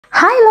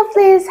Hi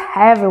lovelies,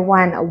 hi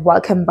everyone,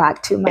 welcome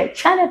back to my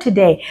channel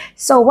today.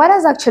 So what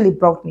has actually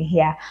brought me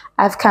here?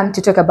 I've come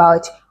to talk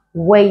about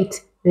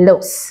weight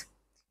loss.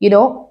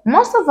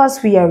 Most of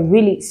us, we are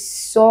really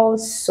so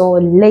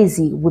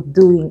lazy with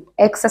doing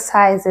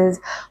exercises,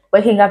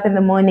 waking up in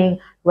the morning,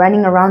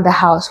 running around the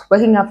house,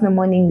 waking up in the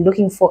morning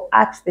looking for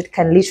apps that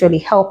can literally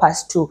help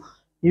us to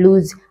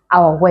lose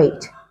our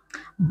weight.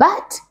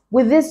 But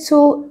with these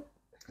two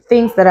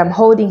things that I'm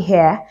holding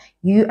here,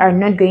 you are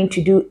not going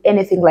to do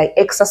anything like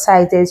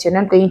exercises. You're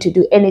not going to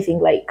do anything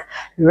like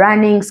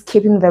running,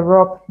 skipping the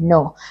rope.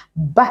 No.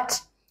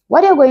 But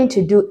what you're going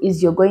to do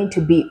is you're going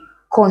to be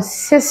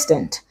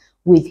consistent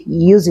with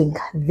using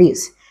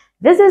this.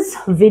 This is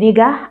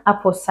vinegar,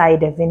 apple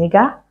cider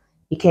vinegar.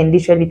 You can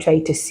literally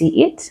try to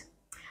see it.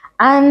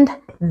 And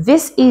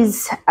this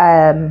is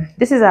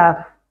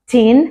a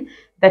tin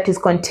that is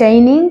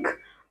containing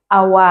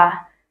our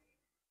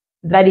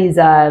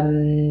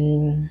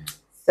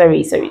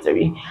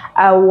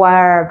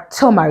our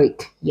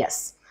turmeric.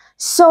 Yes.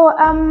 So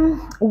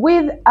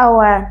with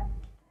our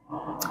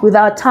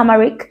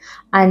turmeric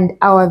and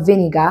our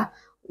vinegar,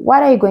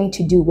 what are you going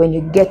to do when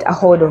you get a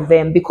hold of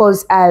them?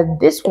 Because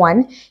this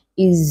one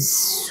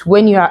is,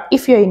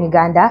 if you're in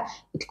Uganda,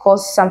 it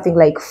costs something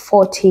like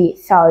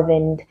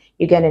 40,000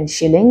 Ugandan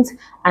shillings.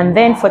 And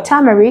then for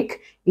turmeric,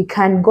 you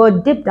can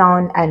go deep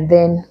down and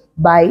then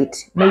buy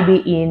it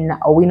maybe in a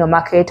Owino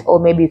market, or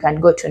maybe you can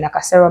go to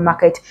Nakasero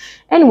market,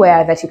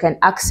 anywhere that you can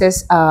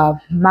access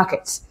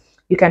markets.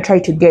 You can try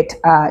to get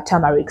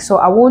turmeric. So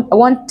I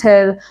won't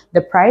tell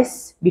the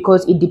price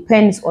because it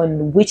depends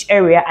on which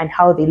area and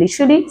how they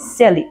literally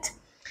sell it.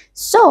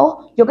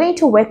 So you're going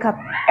to wake up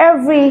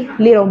every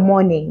little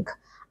morning.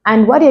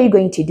 And what are you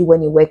going to do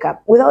when you wake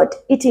up? Without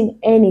eating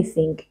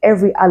anything,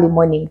 every early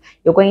morning,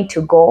 you're going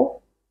to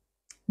go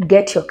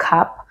get your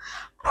cup,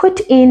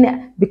 put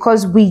in,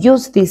 because we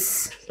use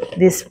this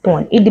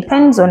spoon. It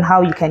depends on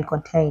how you can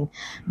contain,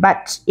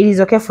 but it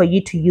is okay for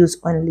you to use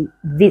only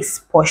this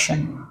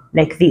portion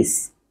like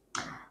this.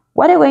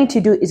 What you're going to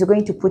do is you're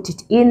going to put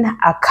it in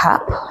a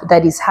cup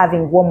that is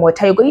having warm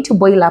water. You're going to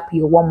boil up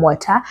your warm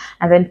water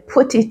and then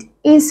put it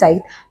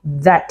inside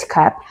that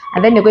cup,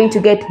 and then you're going to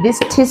get this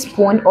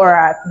teaspoon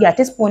or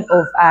teaspoon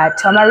of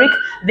turmeric,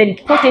 then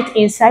put it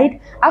inside.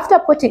 After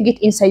putting it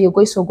inside, you're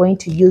also going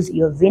to use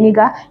your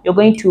vinegar. You're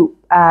going to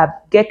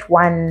get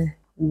one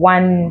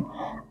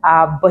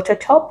bottle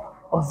top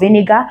of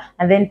vinegar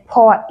and then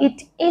pour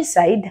it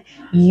inside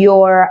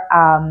your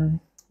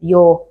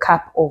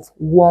cup of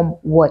warm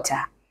water.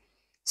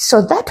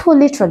 So that will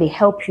literally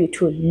help you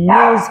to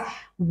lose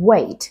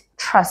weight.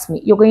 Trust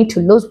me, you're going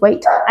to lose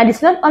weight. And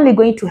it's not only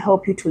going to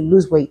help you to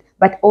lose weight,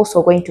 but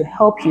also going to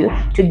help you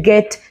to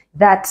get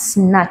that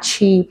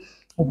snatchy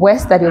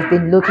waist that you've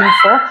been looking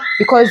for,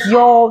 because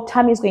your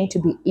tummy is going to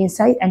be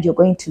inside and you're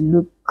going to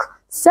look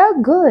so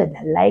good,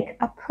 like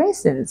a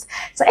princess.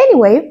 So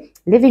anyway,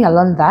 leaving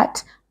alone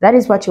that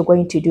is what you're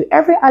going to do.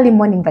 Every early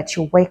morning that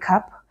you wake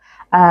up,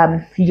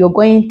 you're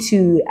going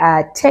to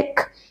take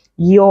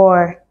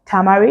your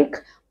turmeric,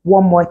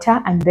 warm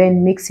water, and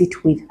then mix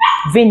it with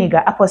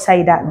vinegar, apple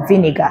cider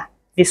vinegar,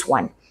 this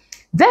one.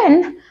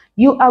 Then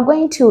you are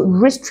going to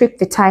restrict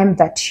the time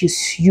that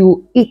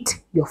you eat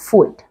your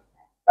food.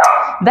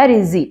 That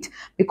is it,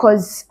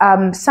 because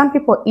some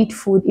people eat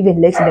food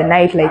even late in the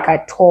night, like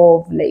at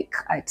 12, like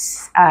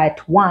at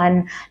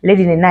 1, late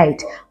in the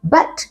night.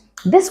 But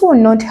this will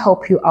not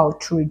help you out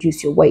to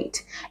reduce your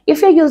weight.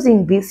 If you're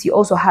using this, you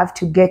also have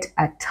to get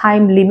a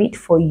time limit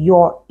for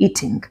your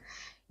eating.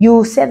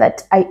 You say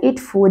that I eat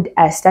food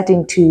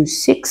starting to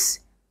 6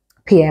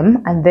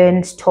 p.m. and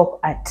then stop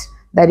at,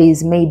 that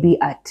is maybe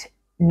at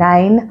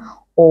 9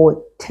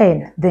 or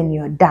 10, then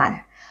you're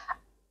done.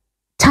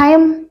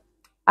 Time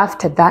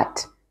after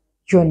that,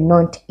 you're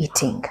not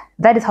eating.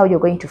 That is how you're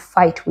going to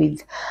fight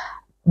with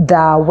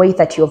the weight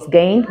that you've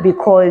gained,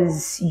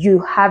 because you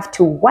have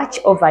to watch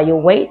over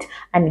your weight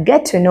and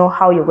get to know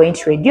how you're going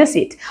to reduce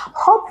it.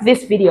 Hope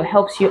this video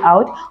helps you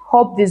out.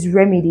 Hope these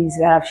remedies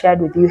that I've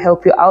shared with you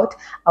help you out.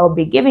 I'll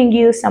be giving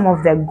you some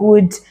of the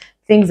good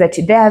things that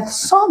there are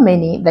so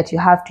many that you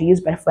have to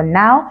use, but for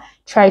now,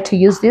 try to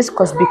use this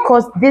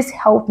because this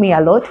helped me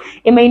a lot.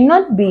 It may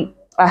not be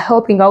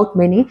helping out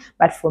many,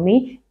 but for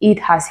me, it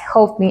has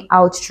helped me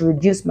out to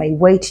reduce my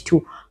weight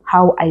to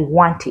how I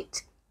want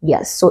it.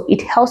 Yes, so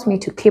it helps me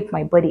to keep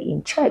my body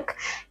in check,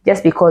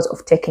 just because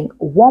of taking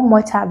warm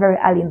water very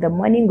early in the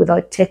morning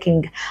without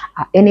taking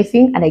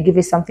anything. And I give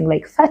it something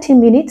like 30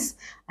 minutes,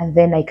 and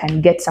then I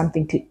can get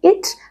something to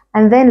eat.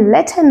 And then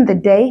later in the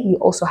day, you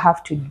also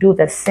have to do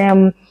the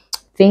same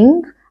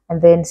thing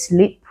and then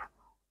sleep,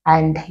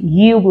 and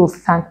you will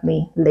thank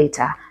me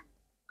later.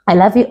 I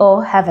love you all.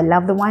 Have a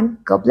lovely one.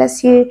 God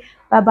bless you.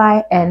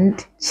 Bye-bye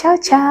and ciao,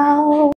 ciao.